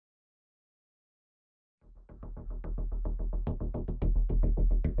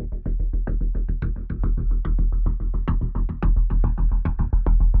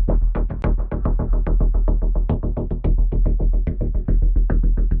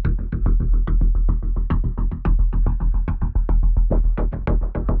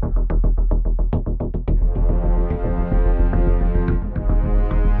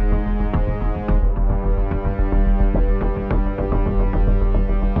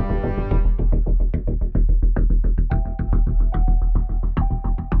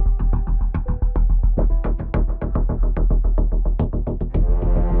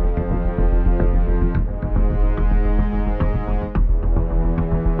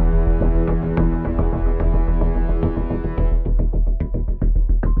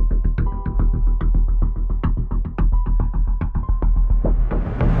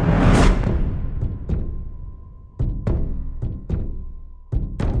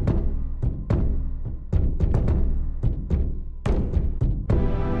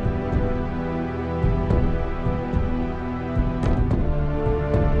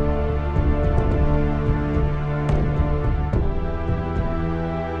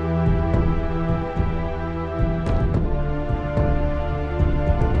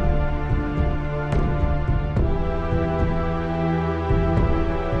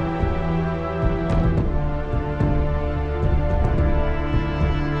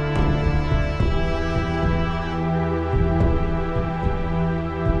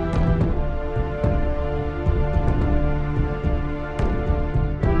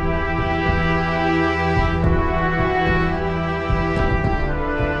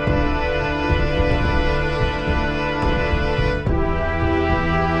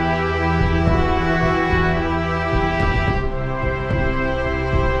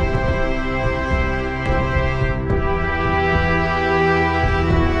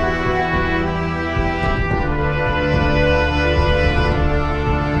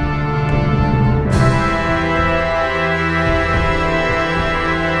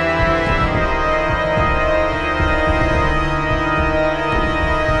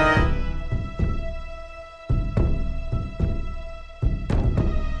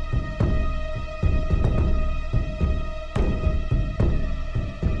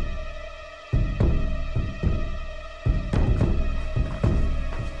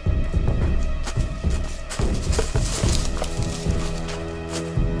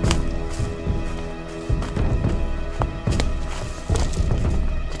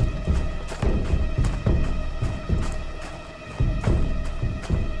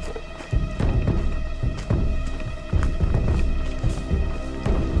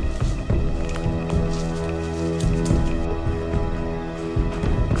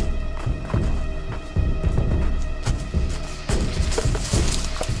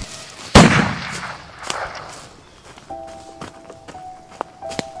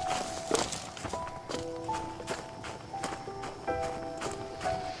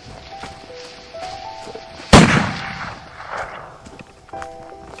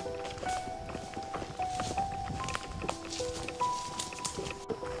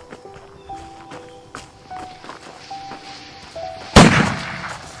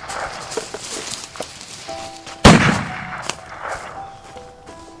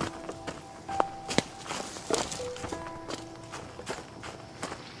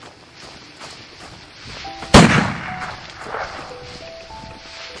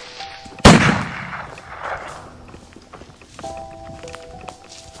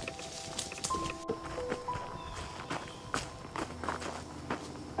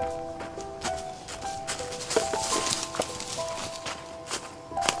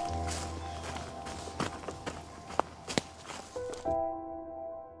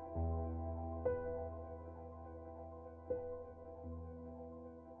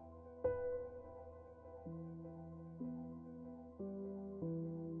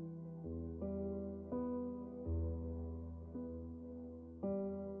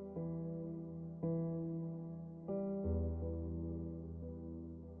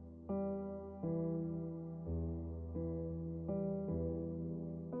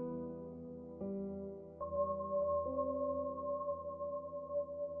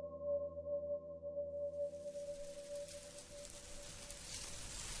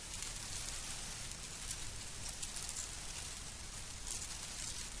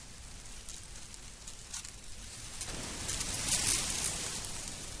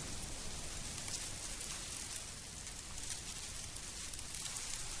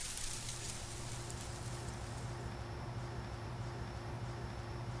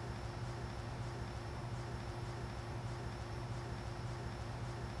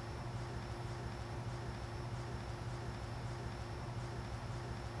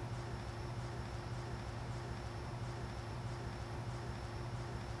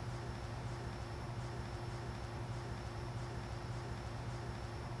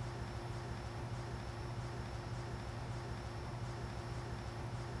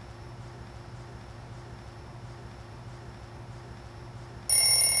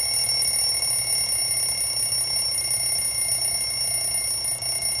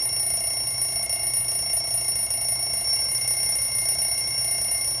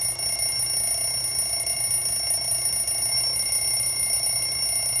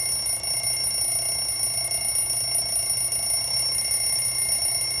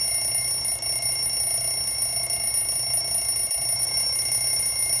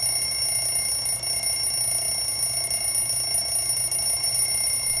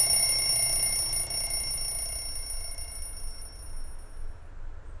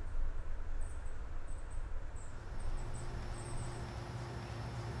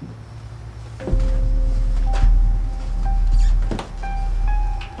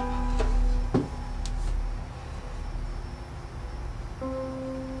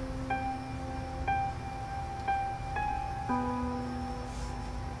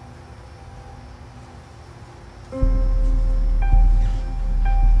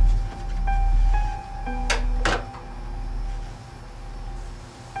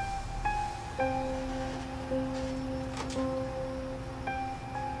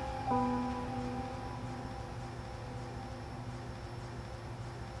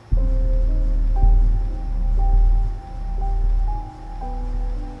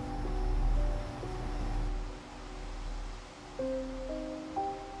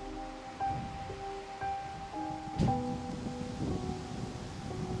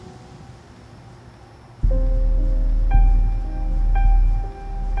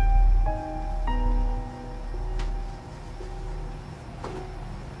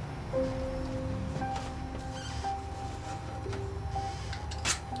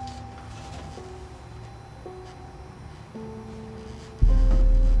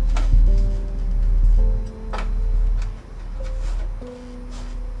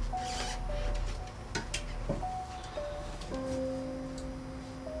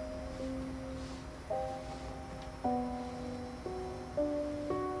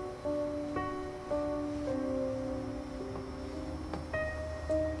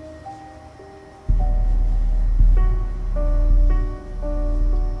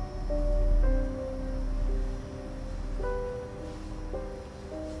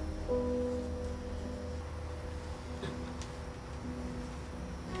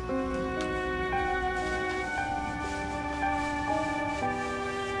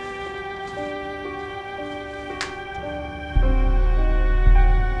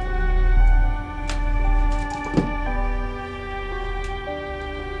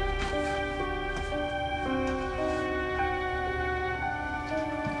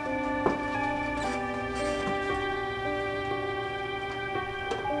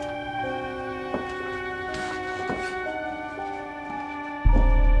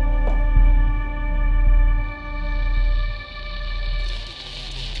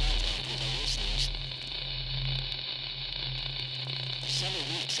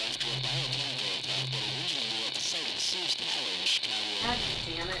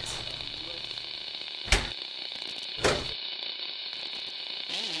damn it.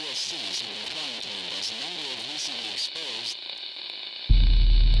 Many U.S. cities have been quarantined as the number of recently exposed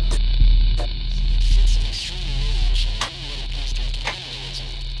fits of extreme rage and many what appears to be cannibalism.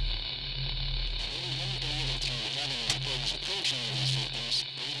 Although we haven't been able to have any reporters approach any of these victims,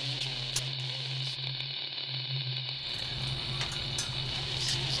 or even enter inside walls. Other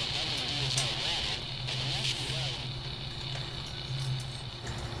cities are having to do without water, and the national route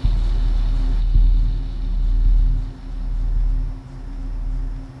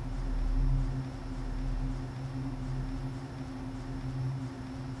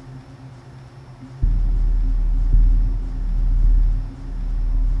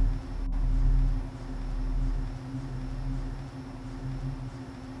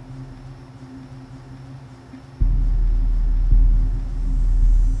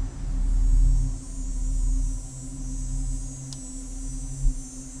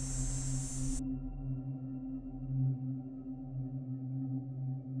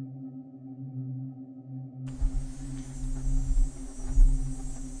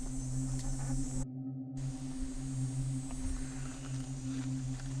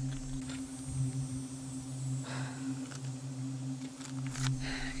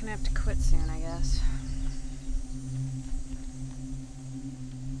Gonna have to quit soon, I guess.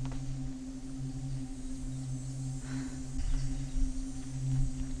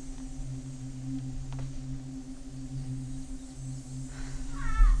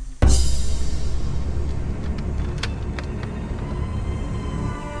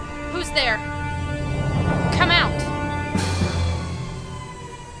 Who's there? Come out!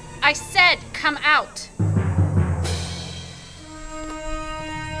 I said come out!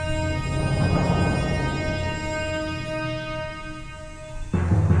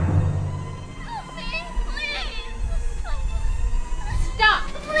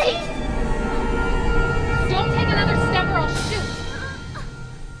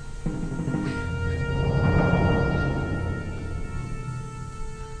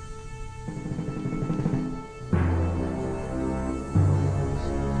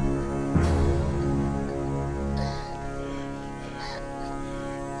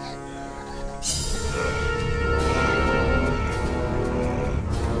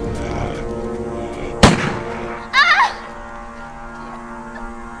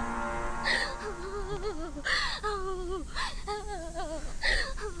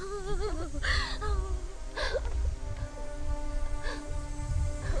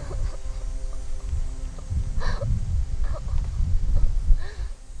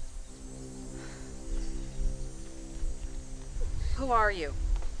 Who are you?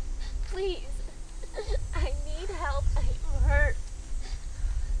 Please. I need help. I'm hurt.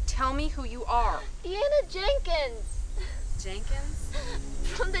 Tell me who you are. Deanna Jenkins. Jenkins?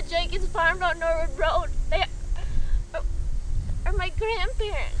 From the Jenkins farm on Norwood Road. They are my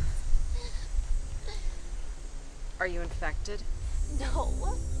grandparents. Are you infected? No,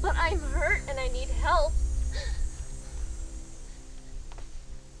 but I'm hurt and I need help.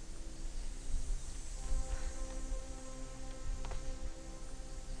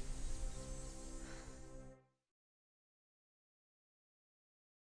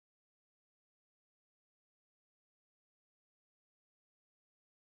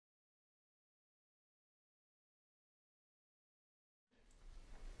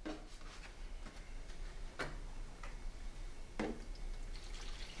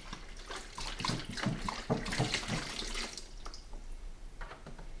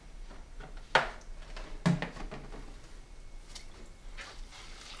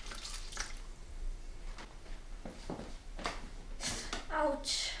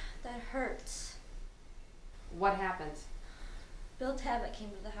 Ouch, that hurts. What happened? Bill Tabbitt came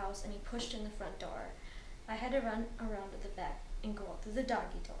to the house and he pushed in the front door. I had to run around to the back and go out through the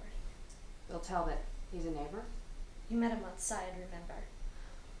doggy door. Bill Talbot. He's a neighbor? You met him outside, remember?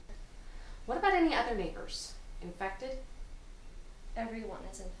 What about any other neighbors? Infected? Everyone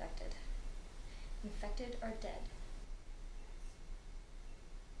is infected. Infected or dead.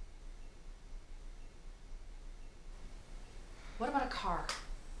 What about a car?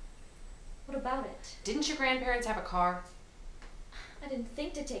 What about it? Didn't your grandparents have a car? I didn't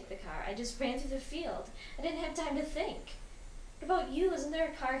think to take the car. I just ran through the field. I didn't have time to think. What about you? Isn't there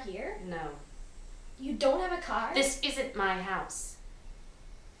a car here? No. You don't have a car? This isn't my house.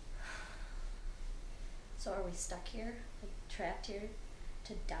 So are we stuck here? Like, trapped here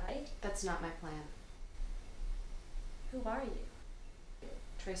to die? That's not my plan. Who are you?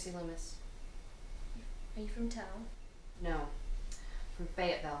 Tracy Loomis. Are you from town? No. From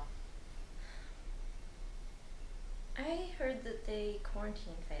Fayetteville. I heard that they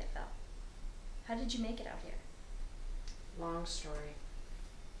quarantined Fayetteville. How did you make it out here? Long story.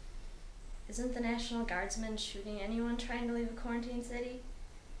 Isn't the National Guardsman shooting anyone trying to leave a quarantine city?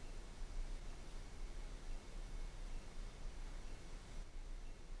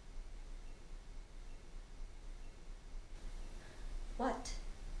 What?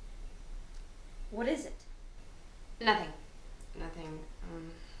 What is it? Nothing. Nothing.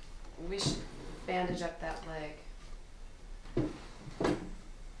 We should bandage up that leg.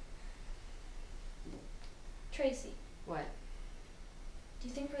 Tracy, What? do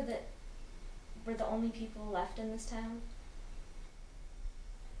you think we're the only people left in this town?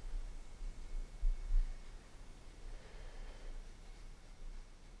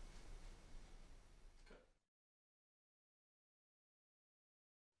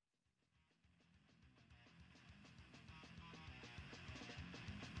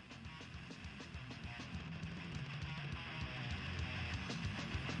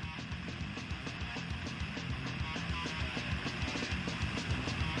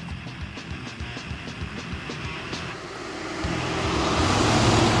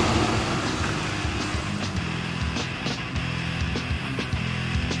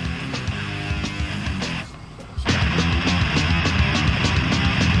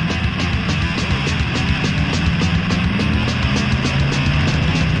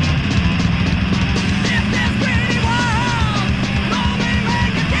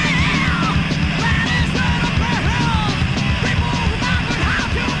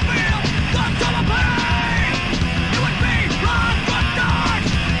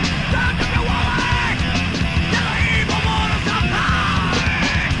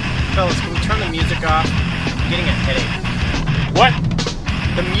 Fellas, can we turn the music off? I'm getting a headache. What?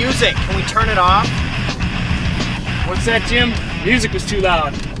 The music, can we turn it off? What's that, Jim? Music was too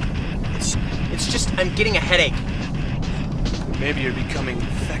loud. It's just, I'm getting a headache. Maybe you're becoming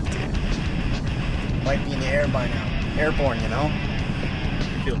infected. Might be in the air by now. Airborne, you know?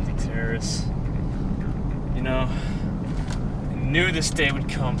 Filthy terrorists. You know, I knew this day would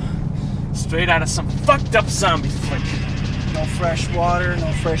come. Straight out of some fucked up zombie flick. No fresh water,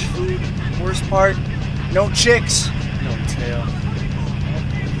 no fresh food. Worst part, no chicks. No tail.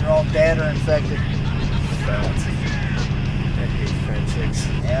 They're all dead or infected. Fat. I hate fat chicks.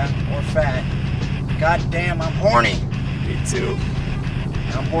 Yeah, or fat. God damn, I'm horny. Me too.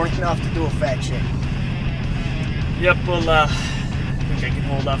 I'm horny enough to do a fat chick. Yep, well, I think I can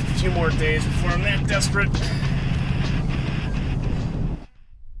hold off a few more days before I'm that desperate.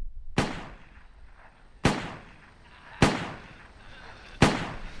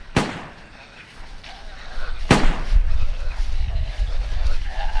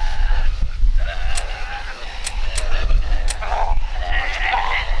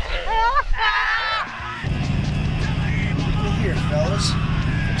 Here, fellas.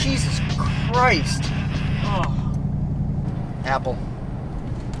 Jesus Christ. Oh. Apple.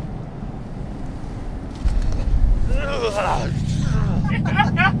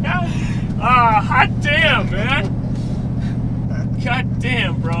 Hot damn, man. God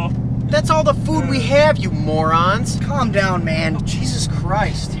damn, bro. That's all the food we have, you morons. Calm down, man. Jesus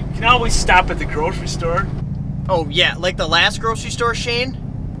Christ. You can always stop at the grocery store. Oh, yeah, like the last grocery store, Shane?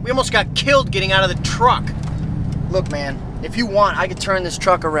 We almost got killed getting out of the truck. Look, man, if you want, I could turn this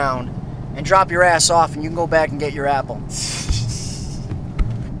truck around and drop your ass off and you can go back and get your apple.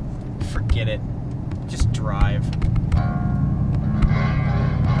 Forget it. Just drive.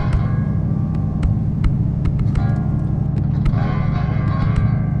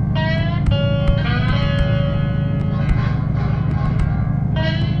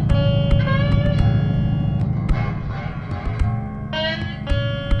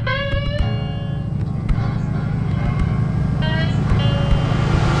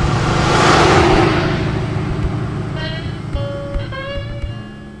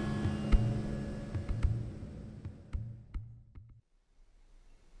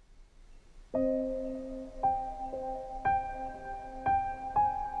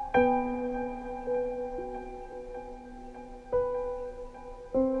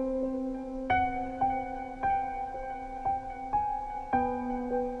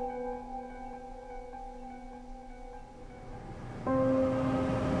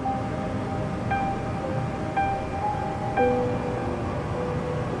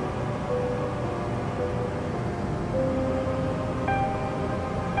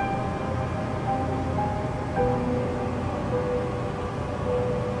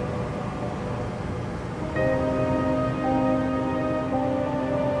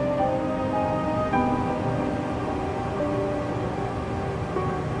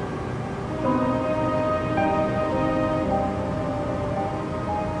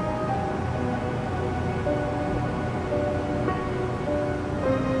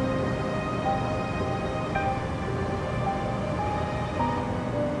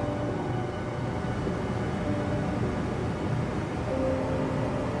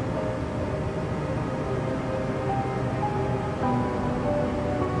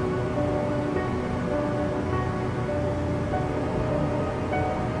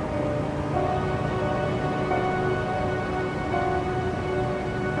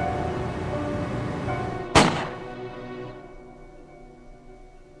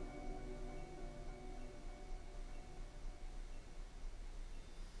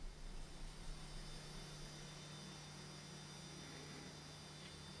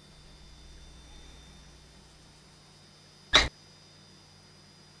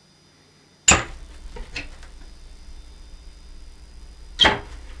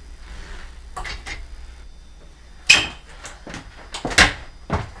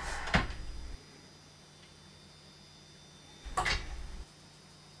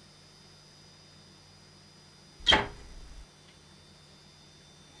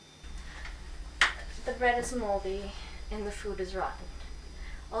 The bread is moldy and the food is rotten.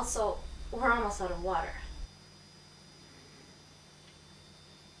 Also, we're almost out of water.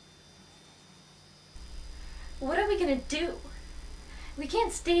 What are we gonna do? We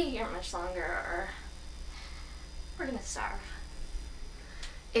can't stay here much longer or we're gonna starve.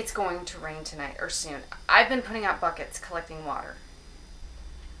 It's going to rain tonight or soon. I've been putting out buckets collecting water.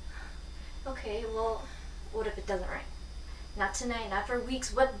 Okay, well, what if it doesn't rain? Not tonight, not for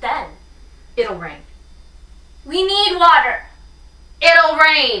weeks. What then? It'll rain. We need water! It'll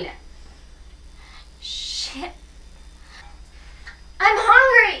rain! Shit. I'm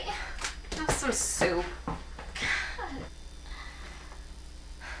hungry! Have some soup.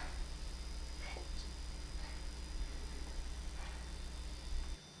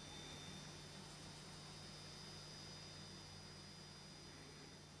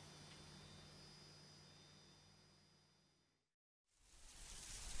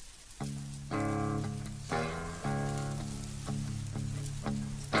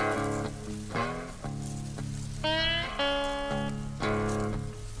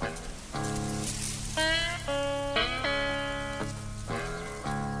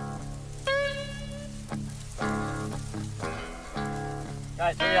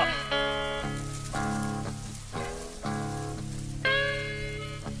 Guys, hurry up.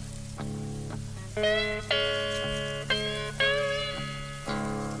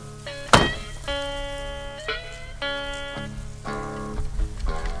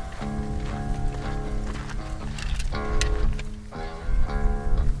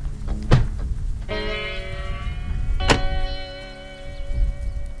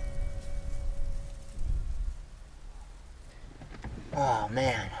 Oh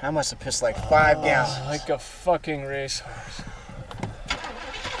man, I must have pissed like 5 gallons. Like a fucking racehorse.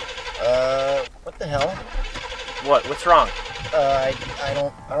 What the hell? What? What's wrong? I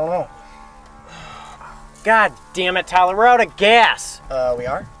don't know. God damn it, Tyler, we're out of gas. We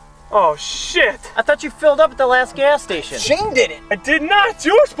are? Oh shit! I thought you filled up at the last gas station. Shane did it! I did not!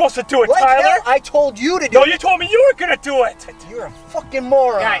 You were supposed to do it, Like Tyler! hell, I told you to do No, it! you told me you were gonna do it! You're a fucking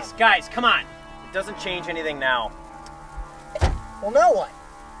moron! Guys, come on. It doesn't change anything now. Well, now what?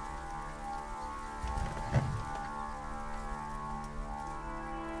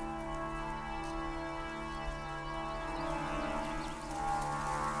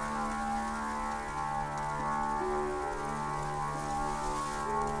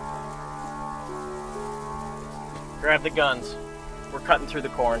 Grab the guns. We're cutting through the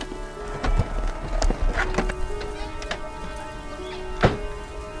corn.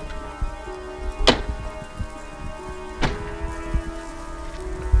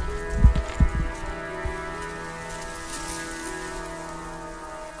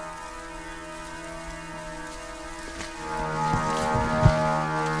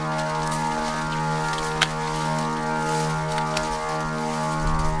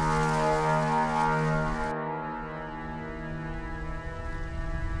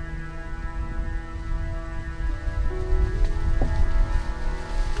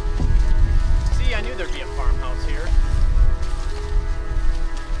 See, I knew there'd be a farmhouse here.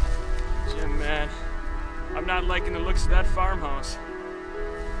 Jim, man, I'm not liking the looks of that farmhouse.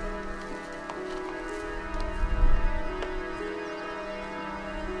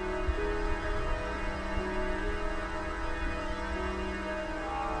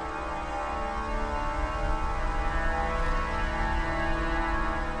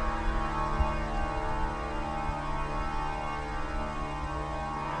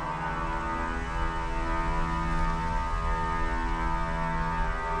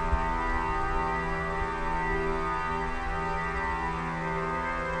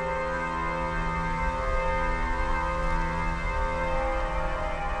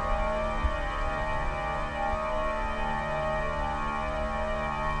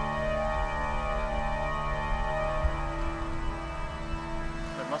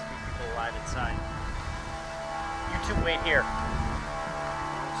 There must be people alive inside. You two wait here.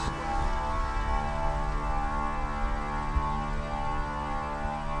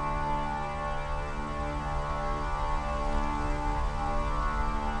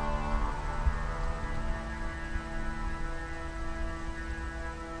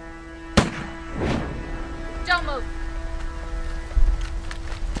 Don't move.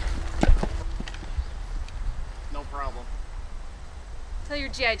 No problem. Tell your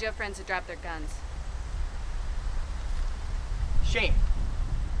G.I. Joe friends to drop their guns. Shane,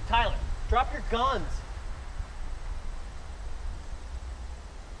 Tyler, drop your guns.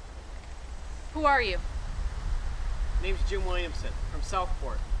 Who are you? Name's Jim Williamson from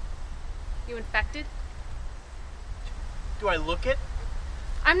Southport. You infected? Do I look it?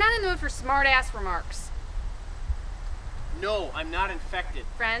 I'm not in the mood for smart-ass remarks. No, I'm not infected.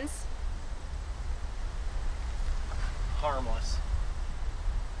 Friends? Harmless.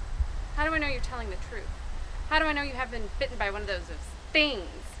 How do I know you're telling the truth? How do I know you haven't been bitten by one of those things?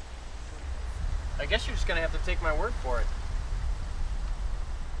 I guess you're just gonna have to take my word for it.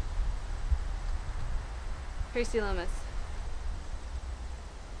 Tracy Loomis.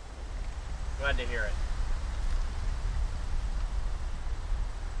 Glad to hear it.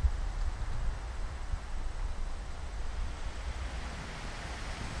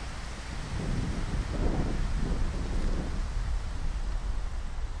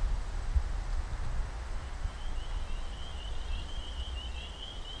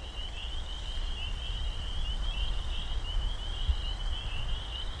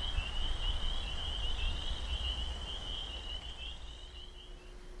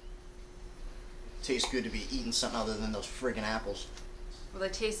 Tastes good to be eating something other than those friggin' apples. Well, they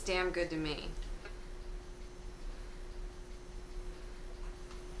taste damn good to me.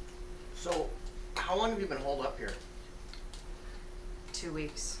 So, how long have you been holed up here? 2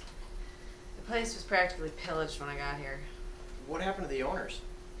 weeks. The place was practically pillaged when I got here. What happened to the owners?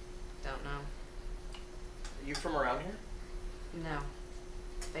 Don't know. Are you from around here? No.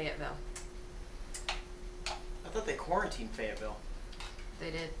 Fayetteville. I thought they quarantined Fayetteville.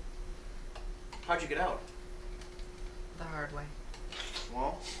 They did. How'd you get out? The hard way.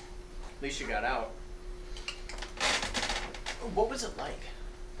 Well, at least you got out. What was it like?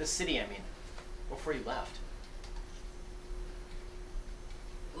 The city, I mean, before you left?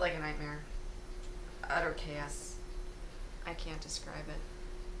 Like a nightmare. Utter chaos. I can't describe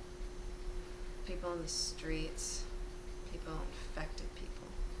it. People in the streets. People infected people.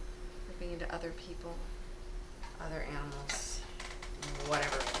 Ripping into other people. Other animals.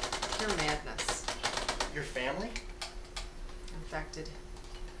 Whatever. Pure madness. Your family? Infected.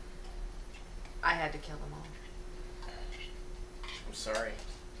 I had to kill them all. I'm sorry.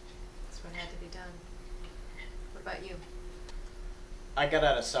 That's what had to be done. What about you? I got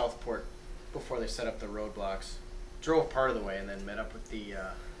out of Southport before they set up the roadblocks. Drove part of the way and then met up with the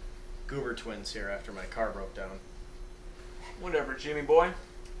Goober twins here after my car broke down. Whatever, Jimmy boy.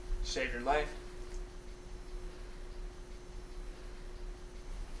 Saved your life.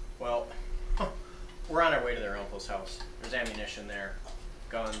 Well, we're on our way to their uncle's house. There's ammunition there.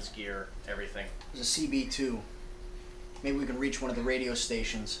 Guns, gear, everything. There's a CB2. Maybe we can reach one of the radio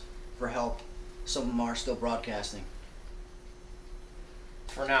stations for help. Some of them are still broadcasting.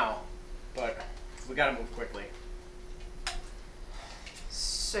 For now, but we gotta move quickly.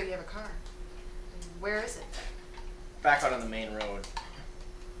 So you have a car. Where is it? Back out on the main road.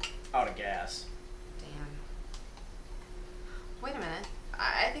 Out of gas. Damn. Wait a minute.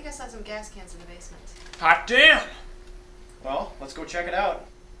 I think I saw some gas cans in the basement. Hot damn! Well, let's go check it out.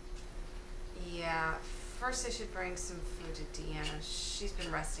 Yeah, first I should bring some food to Deanna. She's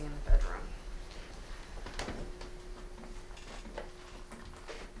been resting in the bedroom.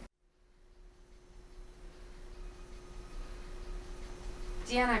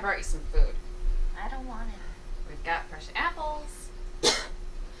 Deanna, I brought you some food. I don't want it. We've got fresh apples.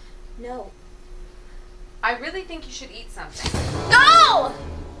 No. I really think you should eat something. No!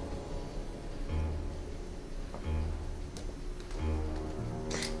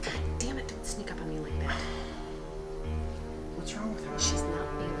 God damn it, don't sneak up on me like that. What's wrong with her? She's not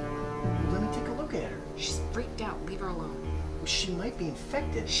feeling Let me take a look at her. well. She's freaked out. Leave her alone. She might be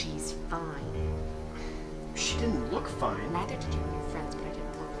infected. She's fine. She didn't look fine. Neither did you and your friends, but I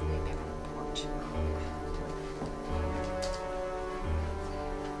didn't look the way back on the porch.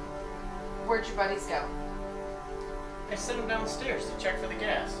 Where'd your buddies go? I sent him downstairs to check for the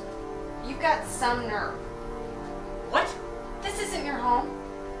gas. You've got some nerve. What? This isn't your home.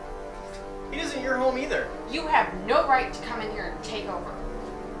 It isn't your home either. You have no right to come in here and take over.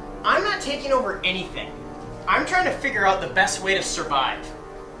 I'm not taking over anything. I'm trying to figure out the best way to survive.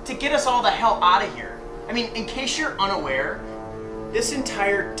 To get us all the hell out of here. I mean, in case you're unaware, this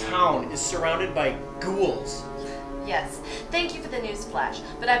entire town is surrounded by ghouls. Yes, thank you for the news flash,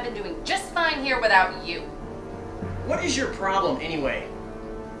 but I've been doing just fine here without you. What is your problem anyway?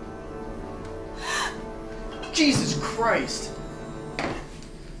 Jesus Christ.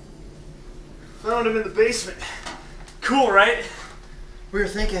 Found him in the basement. Cool, right? We were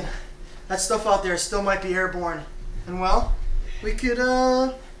thinking, that stuff out there still might be airborne. And well, we could,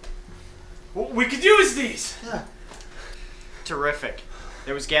 What we could use these! yeah. Terrific.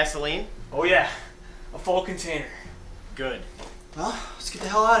 There was gasoline? Oh yeah, a full container. Good. Well, let's get the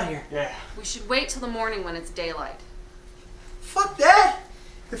hell out of here. Yeah. We should wait till the morning when it's daylight. Fuck that!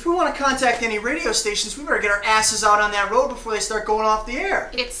 If we want to contact any radio stations, we better get our asses out on that road before they start going off the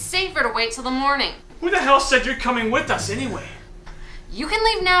air. It's safer to wait till the morning. Who the hell said you're coming with us anyway? You can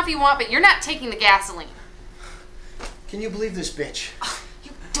leave now if you want, but you're not taking the gasoline. Can you believe this bitch?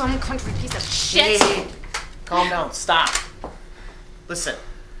 You dumb country piece of shit. Hey, calm down. Stop. Listen,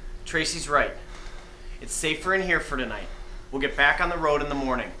 Tracy's right. It's safer in here for tonight. We'll get back on the road in the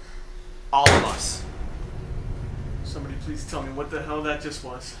morning. All of us. Somebody please tell me what the hell that just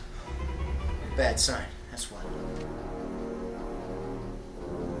was. Bad sign, that's what.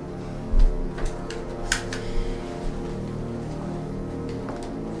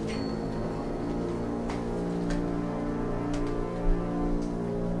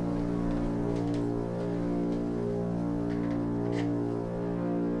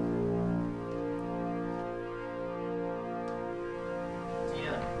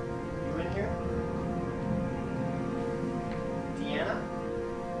 Deanna, you in here? Deanna?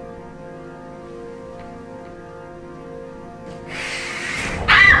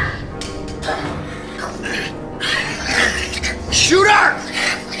 Shoot her!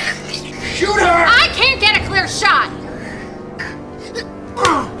 Shoot her! I can't get a clear shot.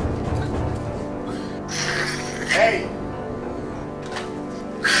 Hey!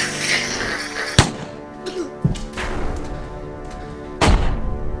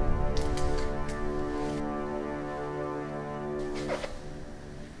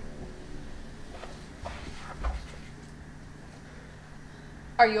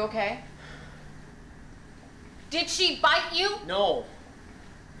 Are you okay? Did she bite you? No.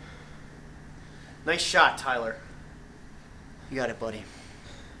 Nice shot, Tyler. You got it, buddy.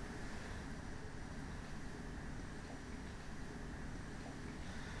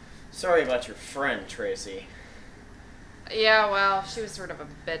 Sorry about your friend, Tracy. Yeah, well, she was sort of a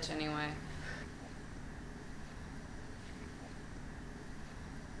bitch anyway.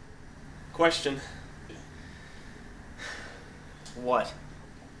 Question. What?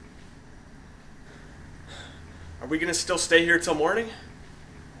 Are we gonna still stay here till morning?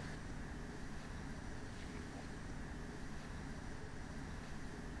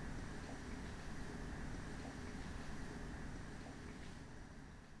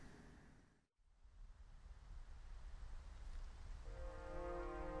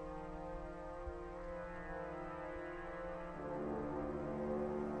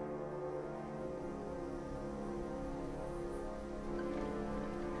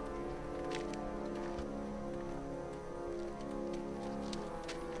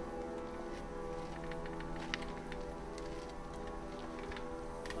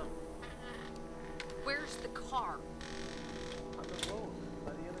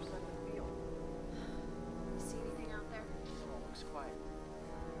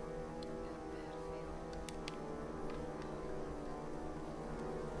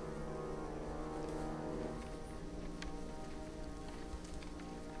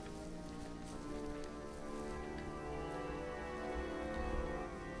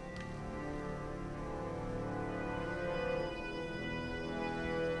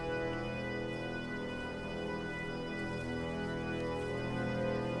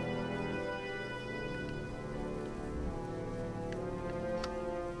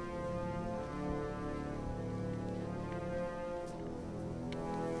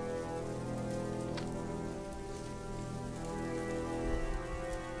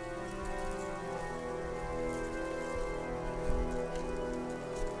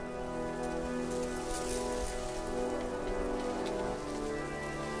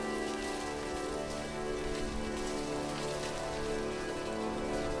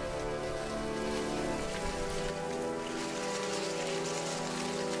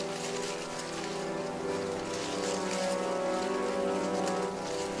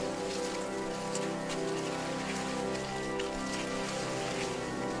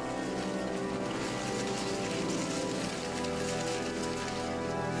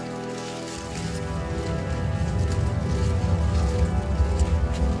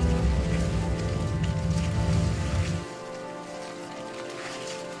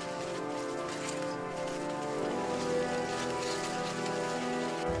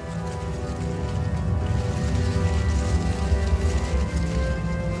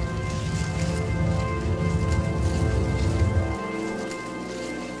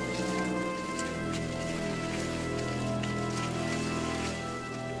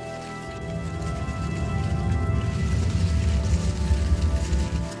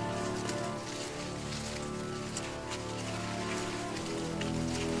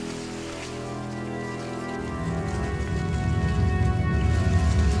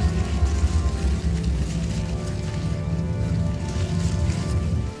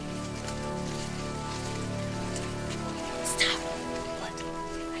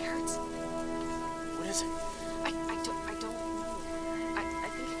 is it? I don't know. I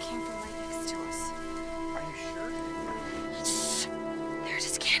think it came from right next to us. Are you sure? Shh. There it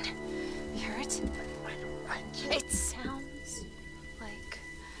is again. You hear it? I can't. It sounds like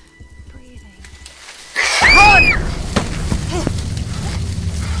breathing. Run!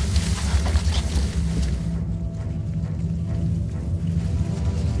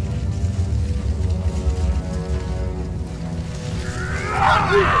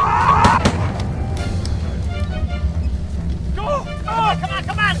 Go! Come on!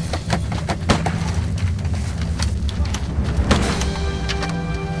 Come on!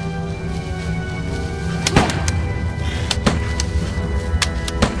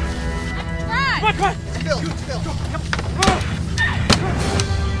 Phil, Phil.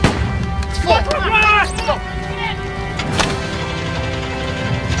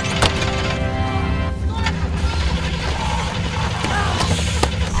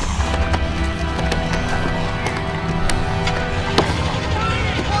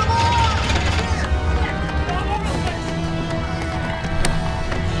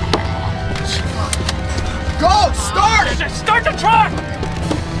 Go! Start it! Start the truck!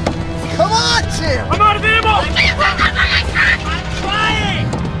 Come on, Jim! I'm out of ammo! I'm trying!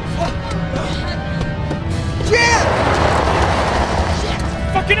 Jim!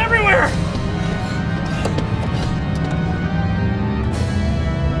 Fucking everywhere!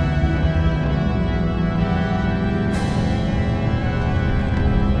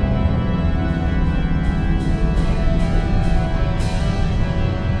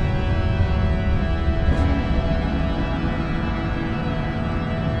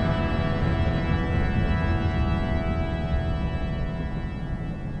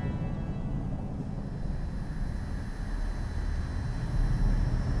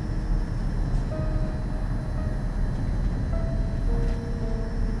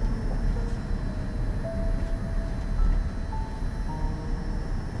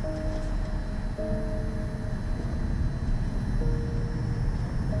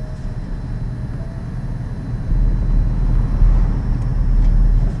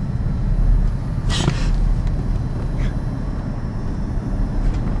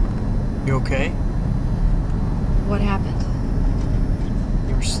 You okay? What happened?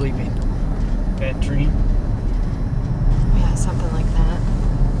 You were sleeping. Bad dream. Yeah, something like that.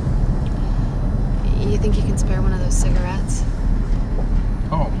 You think you can spare one of those cigarettes?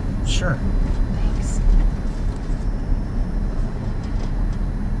 Oh, sure. Thanks.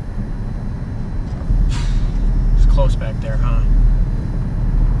 It's close back there, huh?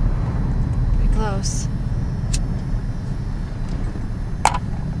 Pretty close.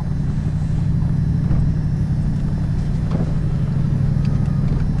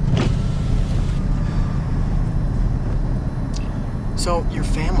 So, your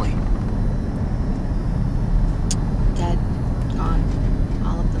family? Dead. Gone.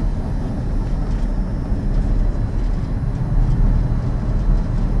 All of them.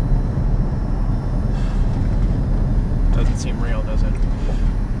 Doesn't seem real, does it?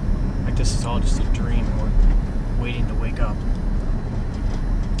 Like this is all just a dream and we're waiting to wake up.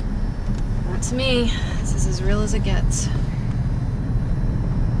 Not to me. This is as real as it gets.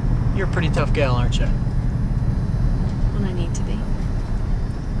 You're a pretty tough gal, aren't you? When I need to be.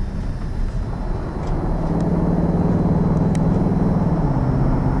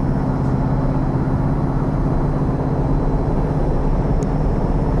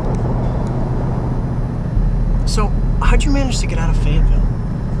 So, how'd you manage to get out of Fayetteville?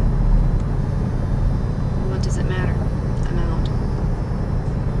 What does it matter? I'm out.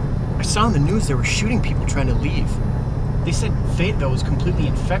 I saw on the news they were shooting people trying to leave. They said Fayetteville was completely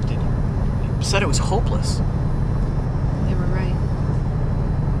infected. They said it was hopeless. They were right.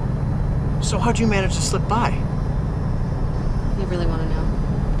 So how'd you manage to slip by? You really want to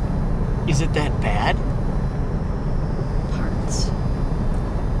know? Is it that bad? Parts.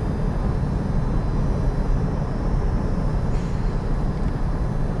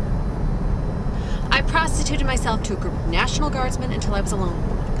 I prostituted myself to a group of National Guardsmen until I was alone with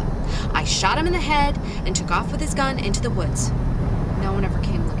one of them. I shot him in the head and took off with his gun into the woods. No one ever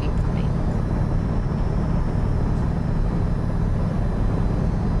came looking for me.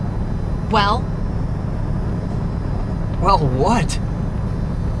 Well, Well, what?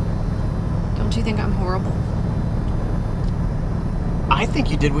 don't you think I'm horrible? I think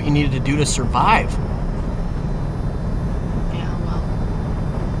you did what you needed to do to survive. Yeah, well,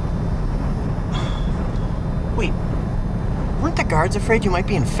 Wait, weren't the guards afraid you might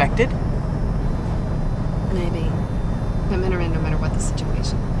be infected? maybe. But men are in no matter what the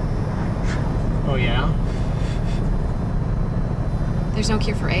situation. Oh yeah? There's no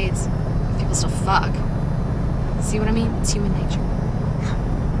cure for AIDS. people still fuck. See what I mean? It's human nature.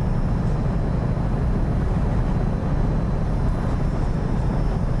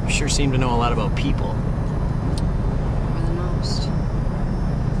 You sure seem to know a lot about people. More than most.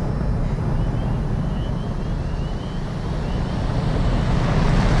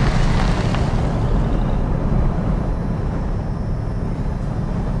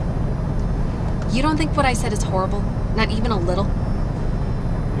 You don't think what I said is horrible? Not even a little?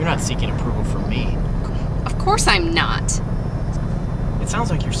 You're not seeking approval from me. Of course I'm not. It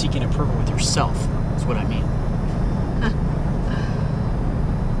sounds like you're seeking approval with yourself, is what I mean.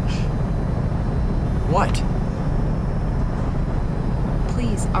 What?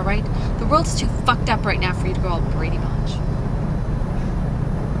 Please, all right? The world's too fucked up right now for you to go all Brady Bunch.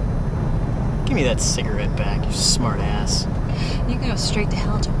 Give me that cigarette back, you smart ass. You can go straight to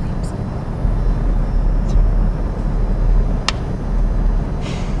hell, Jim Williams.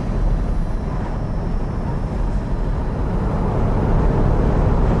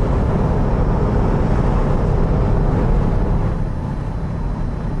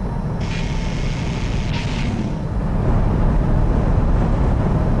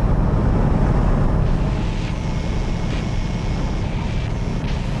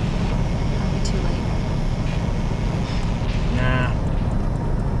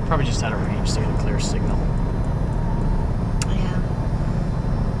 Probably just out of range to get a clear signal. Yeah.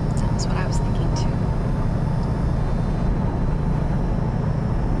 That was what I was thinking too.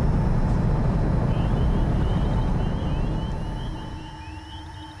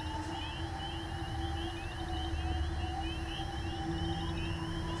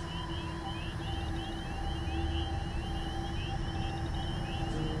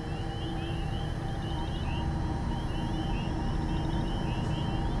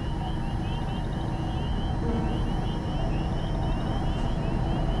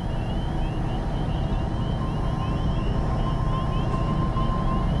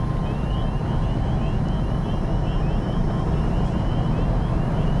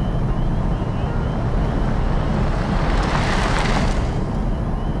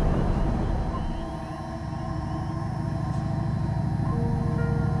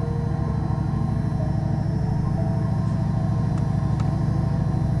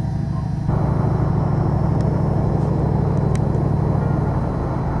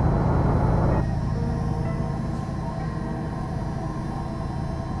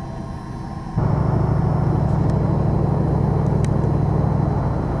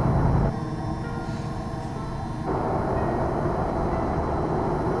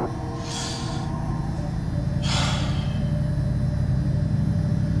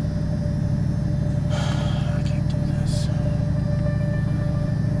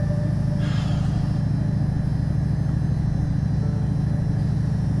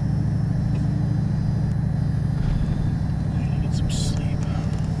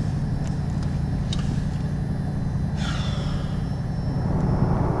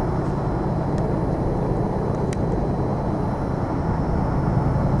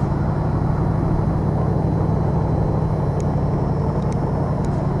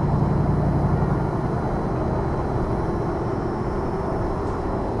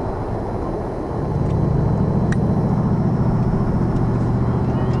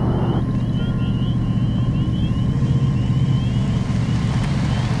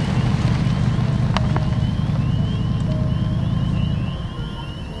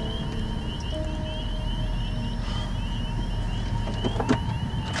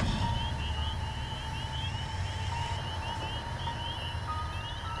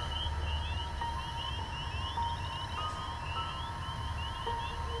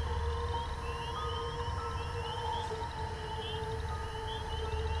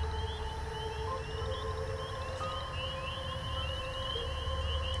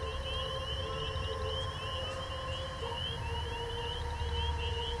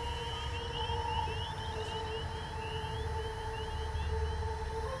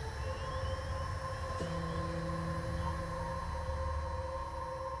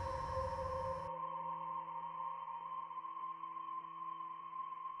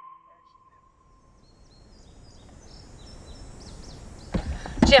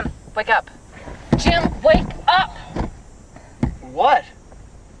 Jim, wake up. Jim, wake up! What?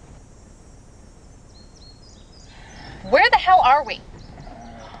 Where the hell are we?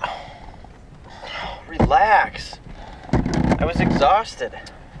 Relax. I was exhausted.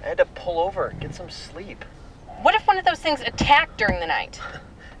 I had to pull over, get some sleep. What if one of those things attacked during the night?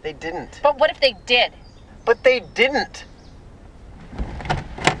 They didn't. But what if they did? But they didn't.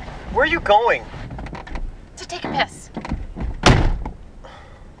 Where are you going? To take a piss.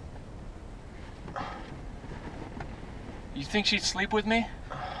 You think she'd sleep with me?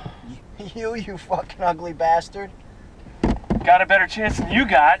 You fucking ugly bastard. Got a better chance than you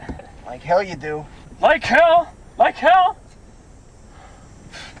got. Like hell you do. Like hell? Like hell?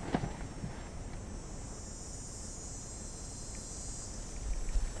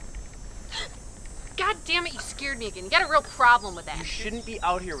 God damn it, you scared me again. You got a real problem with that. You shouldn't be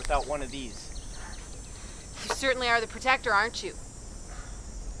out here without one of these. You certainly are the protector, aren't you?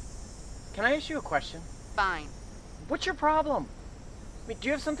 Can I ask you a question? Fine. What's your problem? I mean, do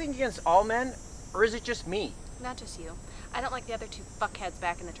you have something against all men, or is it just me? Not just you. I don't like the other two fuckheads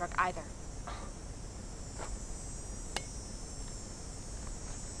back in the truck either.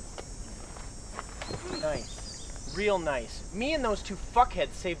 Nice. Real nice. Me and those two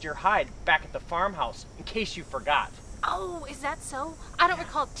fuckheads saved your hide back at the farmhouse, in case you forgot. Oh, is that so? I don't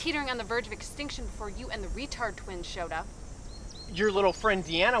recall teetering on the verge of extinction before you and the retard twins showed up. Your little friend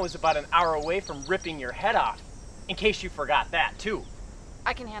Deanna was about an hour away from ripping your head off, in case you forgot that, too.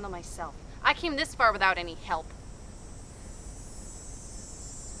 I can handle myself. I came this far without any help.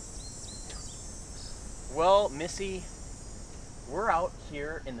 Well, Missy, we're out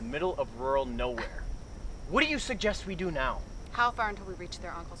here in the middle of rural nowhere. What do you suggest we do now? How far until we reach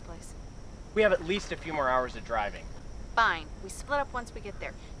their uncle's place? We have at least a few more hours of driving. Fine. We split up once we get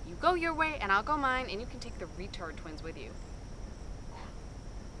there. You go your way and I'll go mine, and you can take the retard twins with you.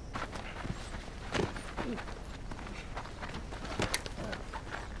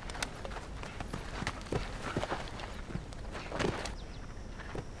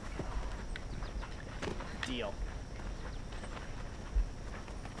 Deal.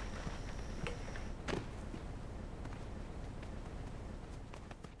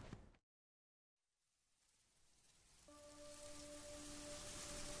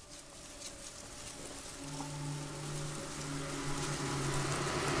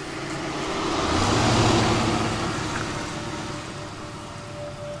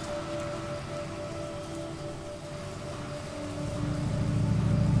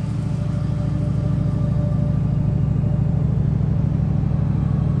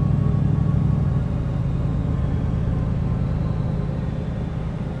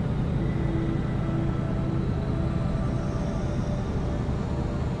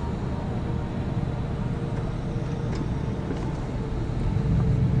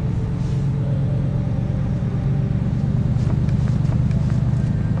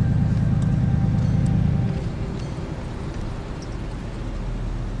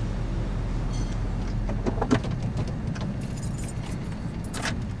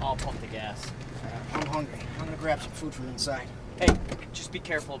 I'll pump the gas. I'm hungry. I'm gonna grab some food from inside. Hey, just be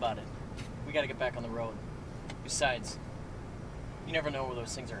careful about it. We gotta get back on the road. Besides, you never know where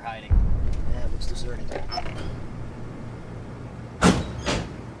those things are hiding. Yeah, it looks deserted.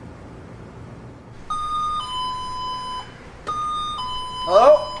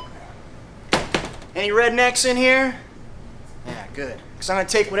 Hello? Any rednecks in here? Yeah, good. Because I'm going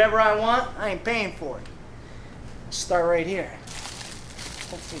to take whatever I want. I ain't paying for it. Let's start right here.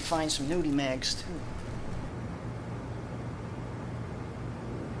 Hopefully find some nudie mags, too.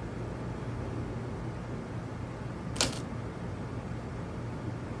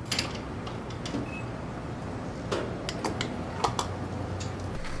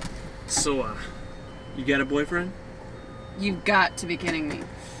 So, you got a boyfriend? You've got to be kidding me.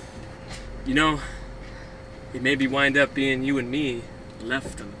 You know, it maybe wind up being you and me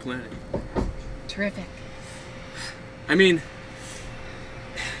left on the planet. Terrific. I mean,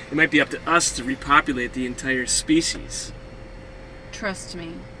 it might be up to us to repopulate the entire species. Trust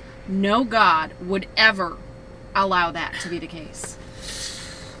me, no god would ever allow that to be the case.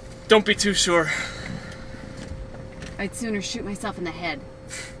 Don't be too sure. I'd sooner shoot myself in the head.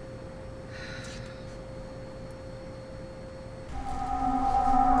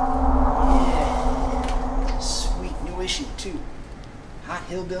 Yeah. Sweet new issue, too. Hot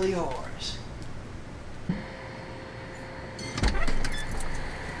hillbilly whores.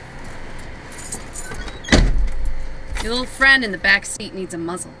 Your little friend in the back seat needs a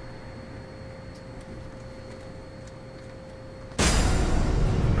muzzle.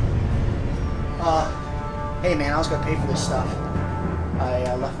 Hey man, I was gonna pay for this stuff.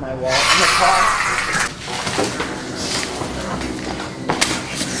 I left my wallet in the car.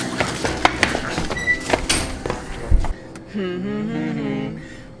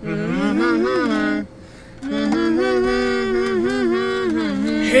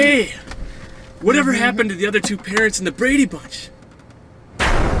 Hey! Whatever happened to the other two parents in the Brady Bunch?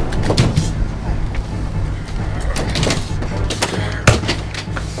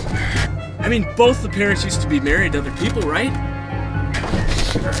 I mean, both the parents used to be married to other people, right?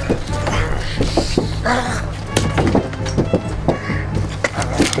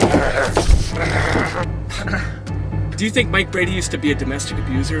 do you think Mike Brady used to be a domestic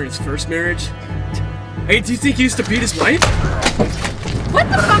abuser in his first marriage? Hey, do you think he used to beat his wife? What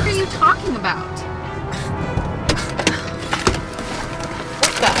the fuck are you talking about?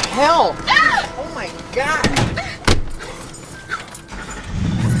 What the hell? Oh my god!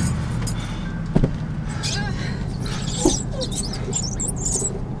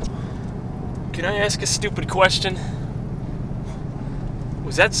 Can I ask a stupid question?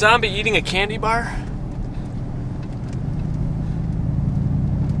 Was that zombie eating a candy bar?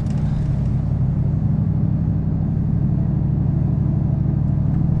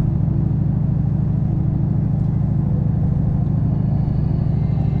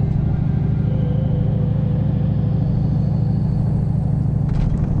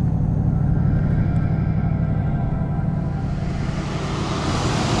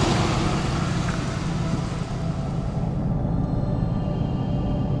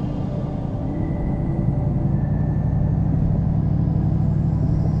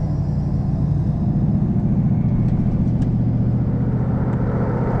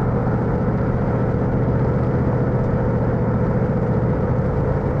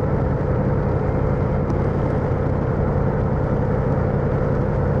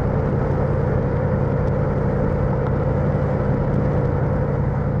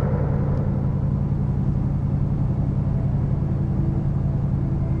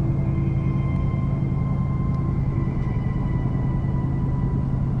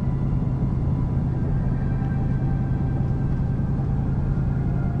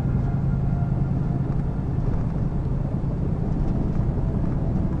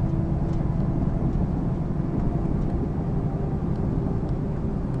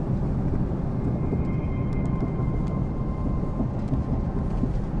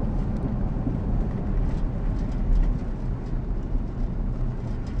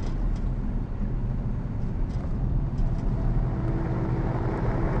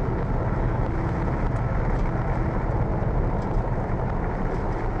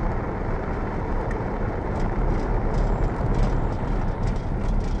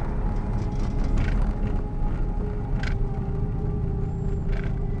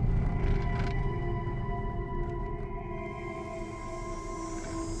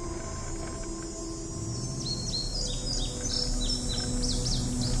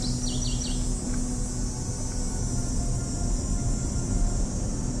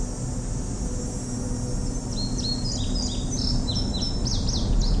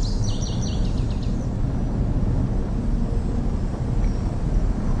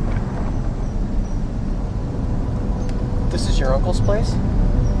 Your uncle's place?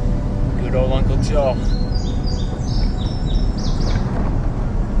 Good old Uncle Joe.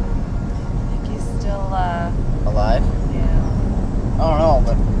 Think he's still, Alive? yeah. I don't know,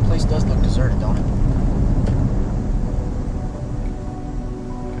 but the place does look deserted, don't it?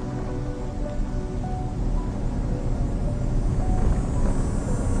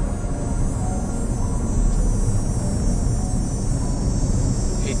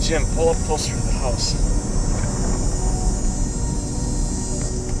 Hey Jim, pull up closer to the house.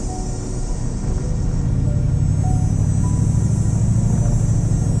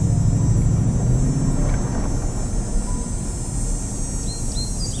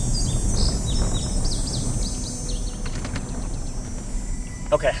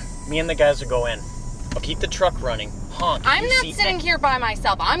 Okay, me and the guys will go in. I'll keep the truck running. Honk. I'm you not see sitting here by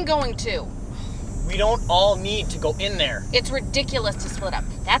myself. I'm going to. We don't all need to go in there. It's ridiculous to split up.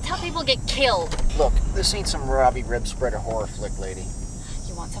 That's how people get killed. Look, this ain't some Robbie rib spreader horror flick, lady.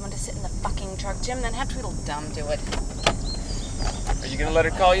 You want someone to sit in the fucking truck, Jim? Then have Tweedledum do it. Are you gonna let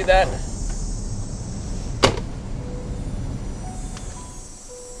her call you that?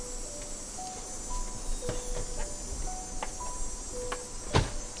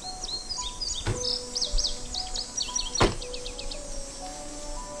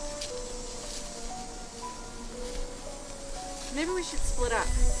 Maybe we should split up.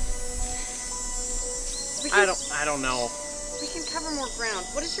 I don't know. We can cover more ground.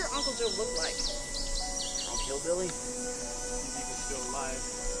 What does your Uncle Joe look like? Drunk hillbilly? Even still alive.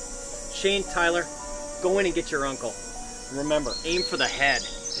 Shane, Tyler, go in and get your uncle. And remember, aim for the head.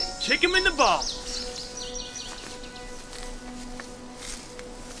 Kick him in the balls.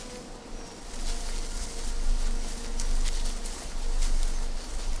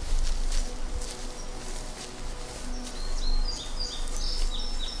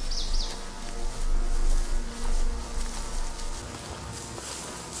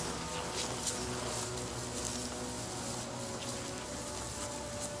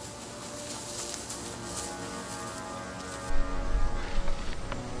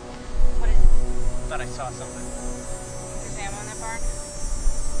 Thought I saw something.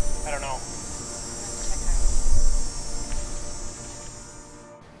 I don't know.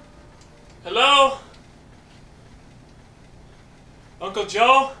 Hello? Uncle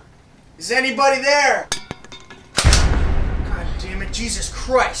Joe? Is anybody there? God damn it, Jesus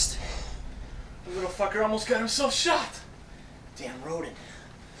Christ. The little fucker almost got himself shot. Damn rodent.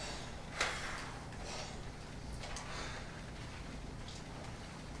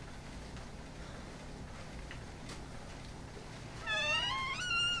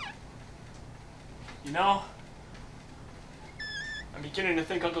 You know, I'm beginning to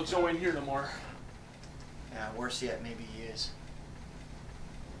think Uncle Joe ain't here no more. Yeah, worse yet, maybe he is.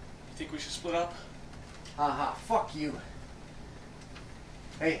 You think we should split up? Haha, fuck you.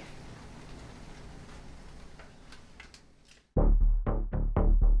 Hey.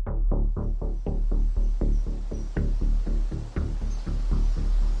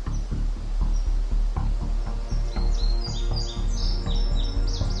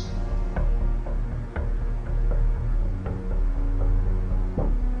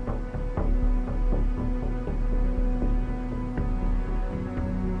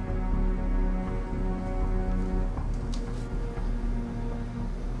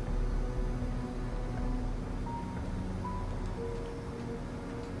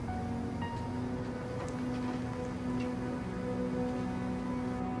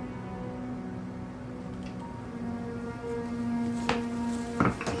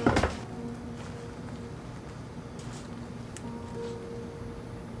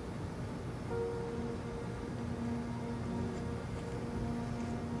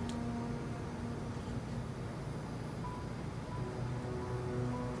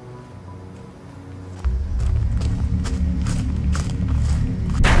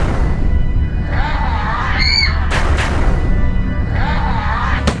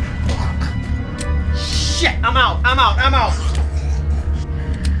 I'm out.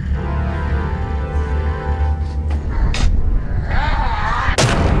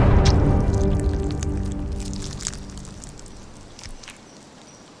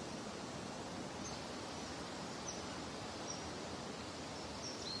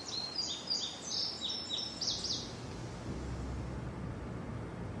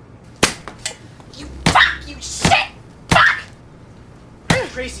 You shit! Fuck!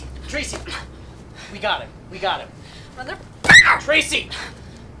 Tracy, we got him. Mother. Tracy!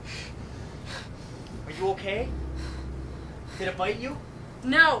 Are you okay? Did it bite you?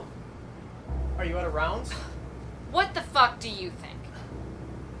 No. Are you out of rounds? What the fuck do you think?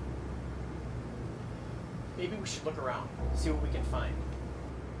 Maybe we should look around, see what we can find.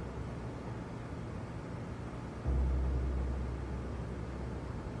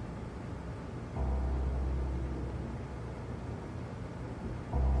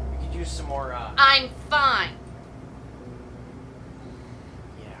 We could use some more, I'm fine.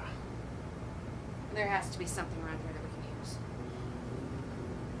 Yeah. There has to be something around here that we can use.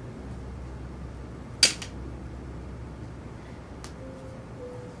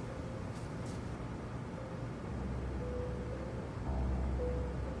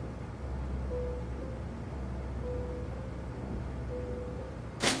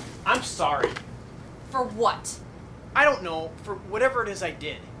 I'm sorry. For what? I don't know, for whatever it is I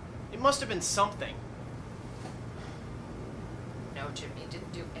did. It must have been something. No, Jimmy, you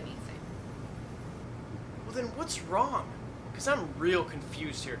didn't do anything. Well then what's wrong? Because I'm real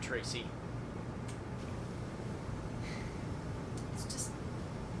confused here, Tracy. It's just...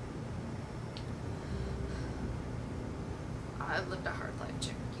 I've lived a hard life,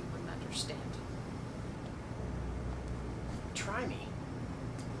 Jimmy. You wouldn't understand. Try me.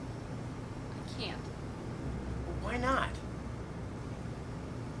 I can't. Well, why not?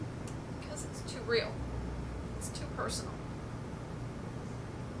 Because it's too real. It's too personal.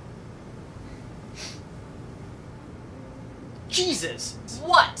 Jesus!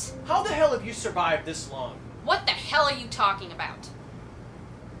 What? How the hell have you survived this long? What the hell are you talking about?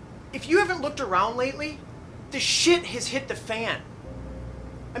 If you haven't looked around lately, the shit has hit the fan.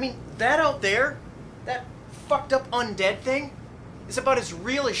 I mean, that out there, that fucked up undead thing, is about as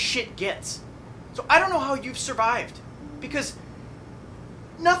real as shit gets. So I don't know how you've survived. Because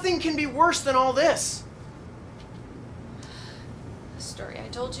nothing can be worse than all this. The story I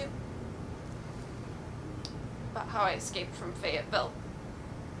told you? About how I escaped from Fayetteville.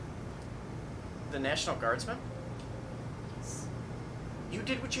 The National Guardsman? You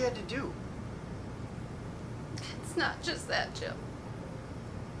did what you had to do. It's not just that, Jim.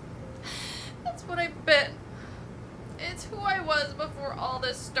 That's what I've been. It's who I was before all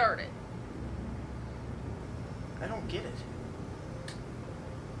this started. I don't get it.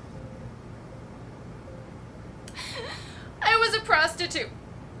 I was a prostitute.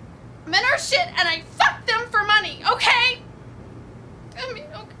 Men are shit and I fuck them for money, okay? I mean,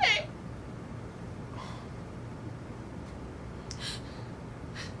 okay.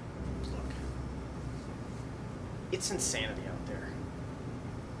 Look. It's insanity out there.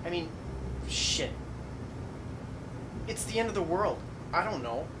 I mean, shit. It's the end of the world. I don't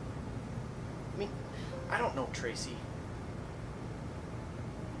know. I mean, I don't know, Tracy.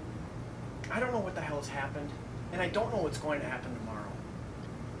 I don't know what the hell has happened, and I don't know what's going to happen tomorrow.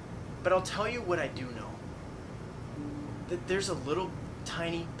 But I'll tell you what I do know. That there's a little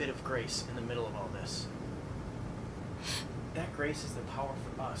tiny bit of grace in the middle of all this. That grace is the power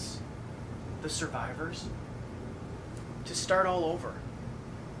for us, the survivors, to start all over.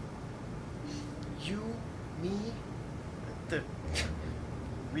 You, me, the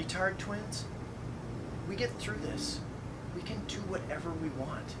retard twins, we get through this. We can do whatever we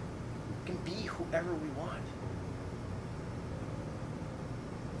want. We can be whoever we want.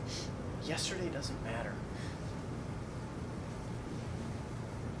 Yesterday doesn't matter.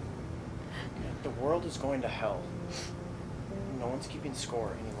 The world is going to hell. No one's keeping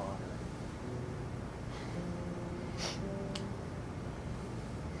score any longer.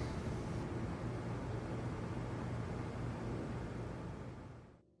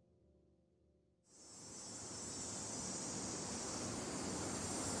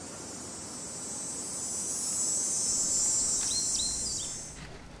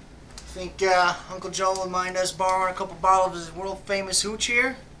 Think Uncle Joe would mind us borrowing a couple bottles of his world-famous hooch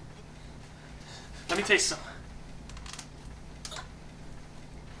here? Let me taste some.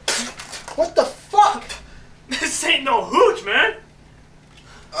 What the fuck? This ain't no hooch, man!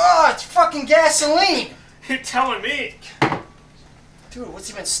 Oh, it's fucking gasoline! You're telling me. Dude, what's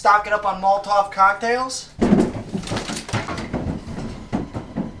he been stocking up on Molotov cocktails?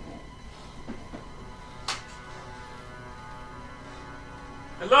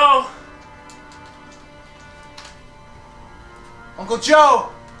 Hello? Uncle Joe!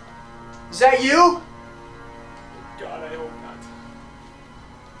 Is that you? God, I hope not.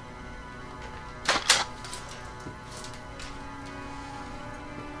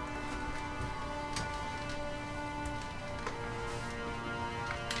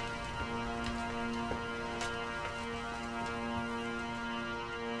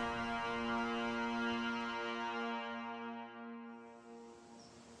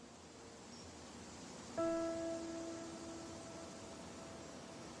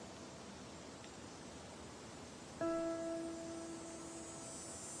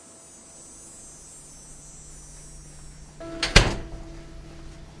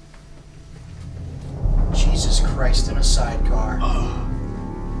 Jesus Christ, in a sidecar.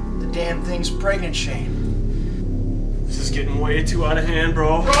 The damn thing's pregnant, Shane. This is getting way too out of hand,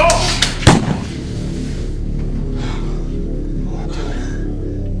 bro.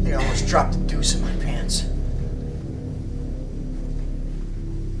 Dude, I almost dropped the deuce in my pants.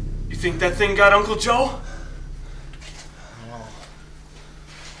 You think that thing got Uncle Joe?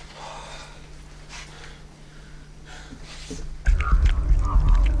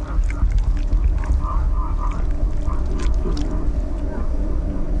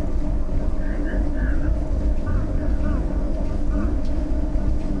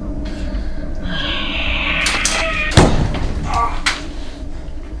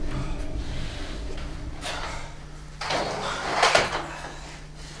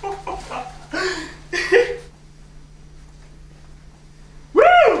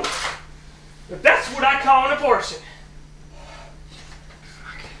 That's what I call an abortion.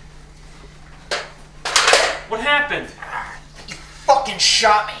 What happened? You fucking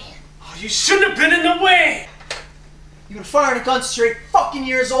shot me. Oh, you shouldn't have been in the way. You've been firing a gun since you're 8 fucking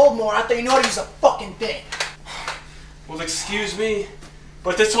years old, more. I thought you know how to use a fucking thing. Well, excuse me,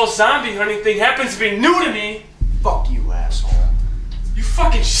 but this whole zombie hunting thing happens to be new to me. Fuck you, asshole. You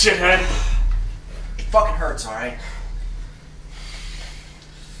fucking shithead. It fucking hurts, alright?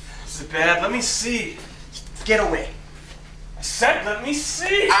 Is it bad? Let me see. Get away. I said let me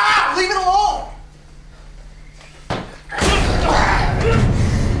see. Ah! Leave it alone!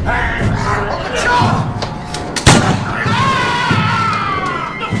 Uncle Joe!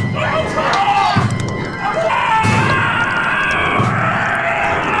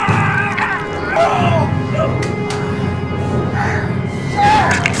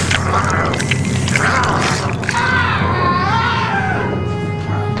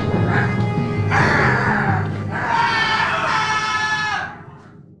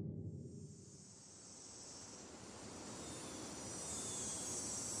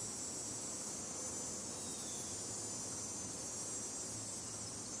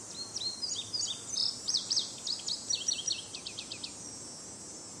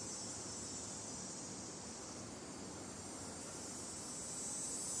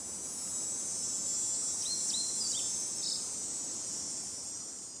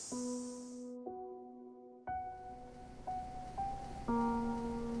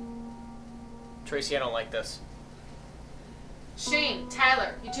 Tracy, I don't like this. Shane,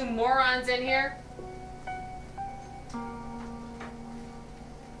 Tyler, you two morons in here?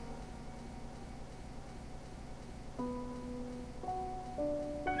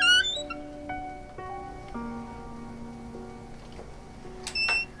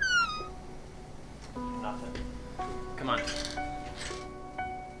 Nothing. Come on.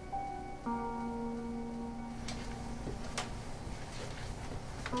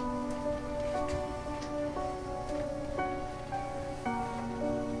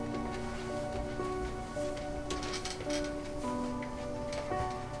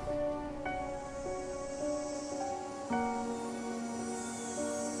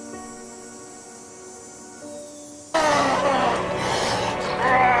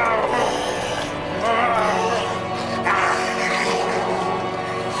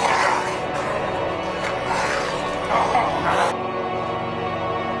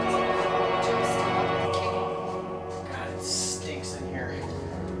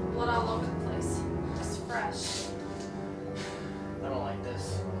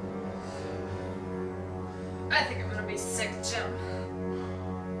 I think I'm gonna be sick, Jim.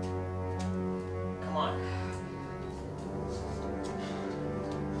 Come on.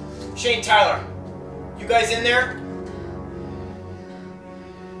 Shane, Tyler, you guys in there?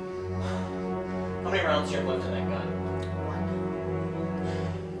 How many rounds do you have left in that gun?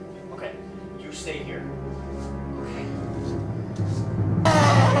 1. Okay, you stay here. Okay.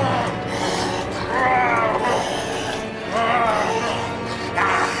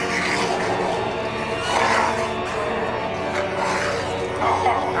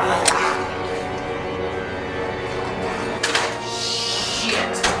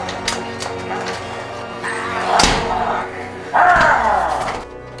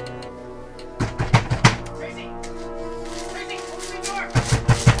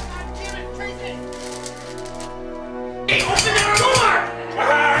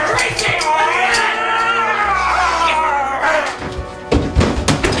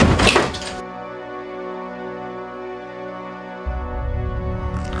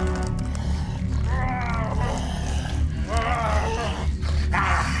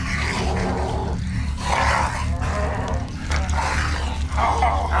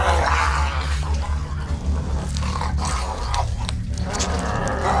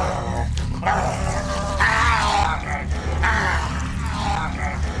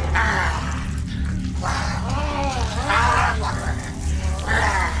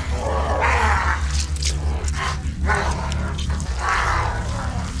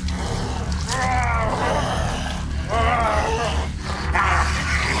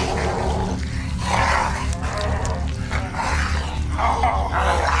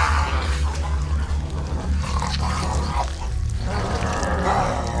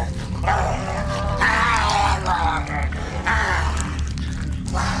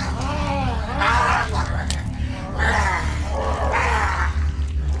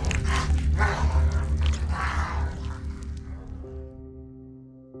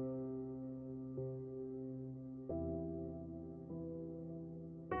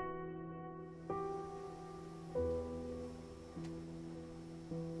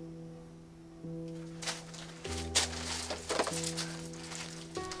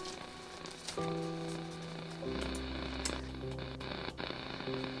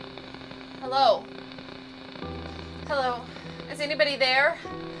 Hello? Hello? Is anybody there?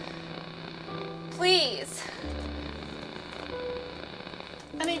 Please.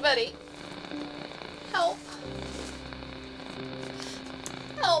 Anybody? Help.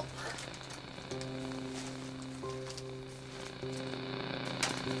 Help.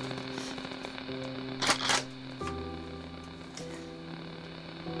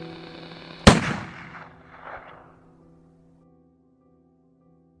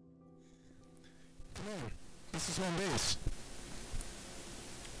 This is home base.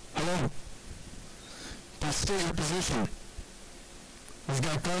 Hello? Please state your position. We've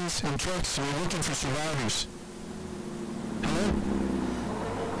got guns and trucks and we're looking for survivors. Hello?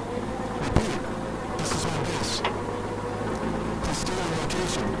 Repeat. This is home base. Please state your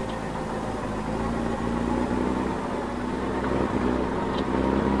location.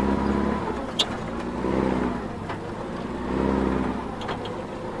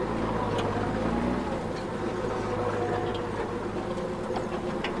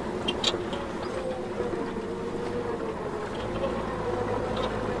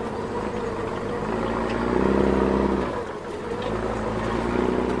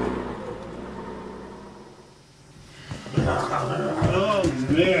 Oh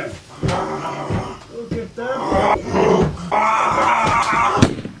man,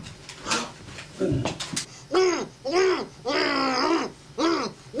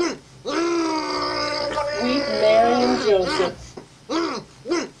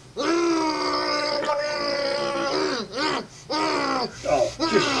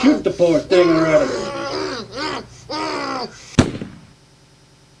 poor thing already.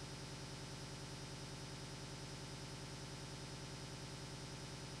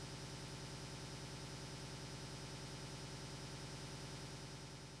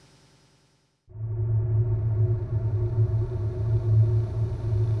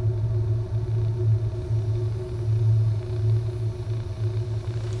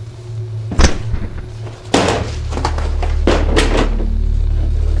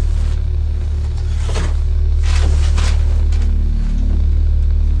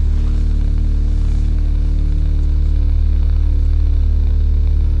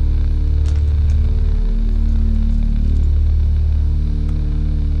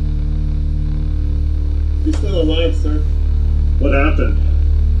 He's still alive, sir. What happened?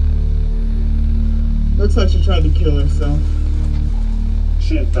 Looks like she tried to kill herself.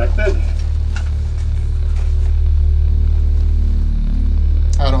 She infected?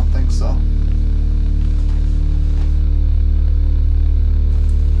 I don't think so.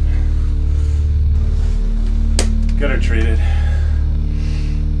 Get her treated.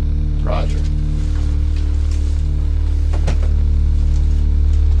 Roger.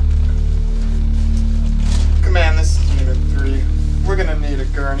 Command, this is Unit 3. We're gonna need a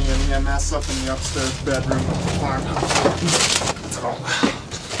gurney and EMS up in the upstairs bedroom of the farmhouse.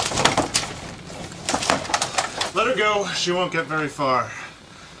 Let her go. She won't get very far.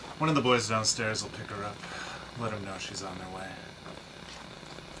 One of the boys downstairs will pick her up. Let them know she's on their way.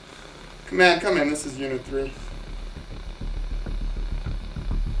 Command, come in. This is Unit 3.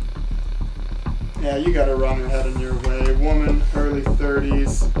 Yeah, you got a runner heading your way. Woman, early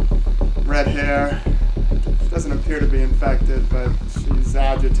 30s, red hair. Doesn't appear to be infected, but she's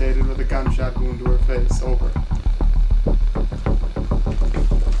agitated with a gunshot wound to her face. Over.